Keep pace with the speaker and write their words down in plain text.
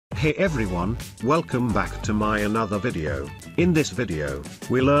Hey everyone, welcome back to my another video. In this video,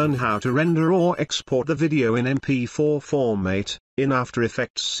 we learn how to render or export the video in MP4 format, in After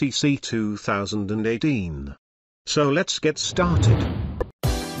Effects CC 2018. So let's get started.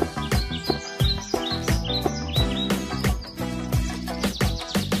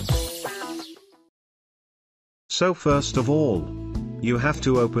 So first of all, you have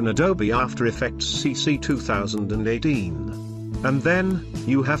to open Adobe After Effects CC 2018. And then,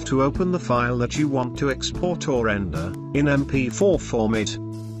 you have to open the file that you want to export or render, in MP4 format,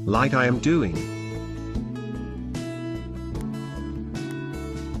 like I am doing.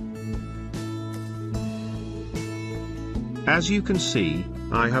 As you can see,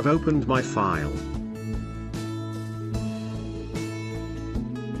 I have opened my file.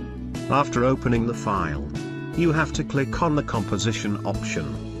 After opening the file, you have to click on the composition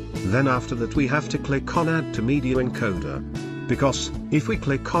option. Then after that we have to click on Add to Media Encoder. Because, if we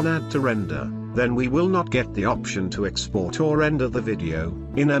click on Add to Render, then we will not get the option to export or render the video,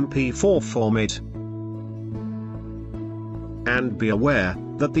 in MP4 format. And be aware,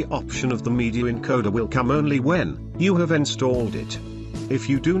 that the option of the media encoder will come only when you have installed it. If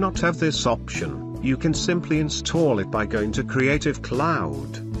you do not have this option, you can simply install it by going to Creative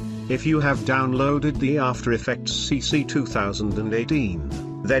Cloud. If you have downloaded the After Effects CC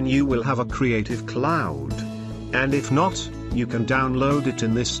 2018, then you will have a Creative Cloud. And if not, you can download it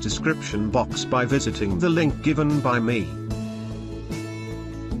in this description box by visiting the link given by me.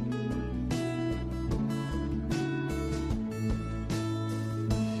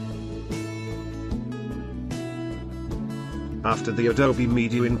 After the Adobe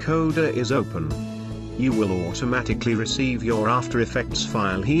Media Encoder is open, you will automatically receive your After Effects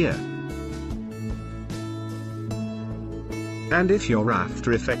file here. And if your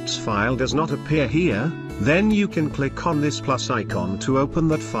After Effects file does not appear here, then you can click on this plus icon to open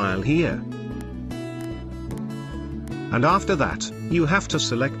that file here. And after that, you have to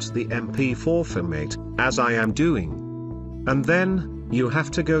select the MP4 format, as I am doing. And then, you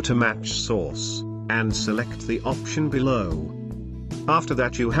have to go to Match Source, and select the option below. After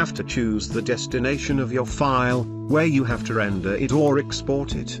that you have to choose the destination of your file, where you have to render it or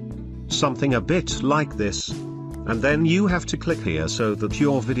export it. Something a bit like this. And then you have to click here so that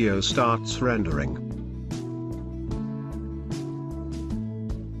your video starts rendering.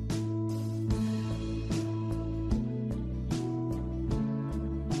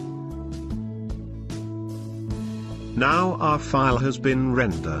 Now our file has been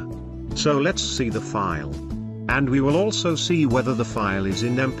rendered. So let's see the file. And we will also see whether the file is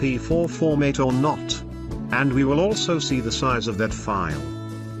in MP4 format or not. And we will also see the size of that file.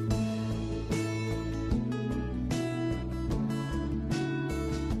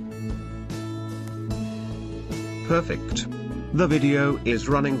 Perfect. The video is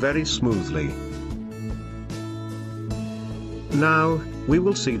running very smoothly. Now, we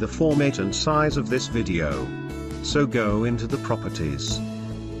will see the format and size of this video. So go into the properties.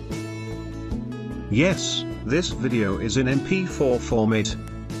 Yes, this video is in MP4 format.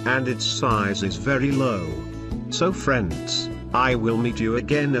 And its size is very low. So friends, I will meet you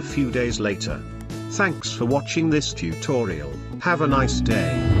again a few days later. Thanks for watching this tutorial. Have a nice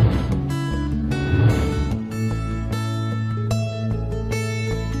day.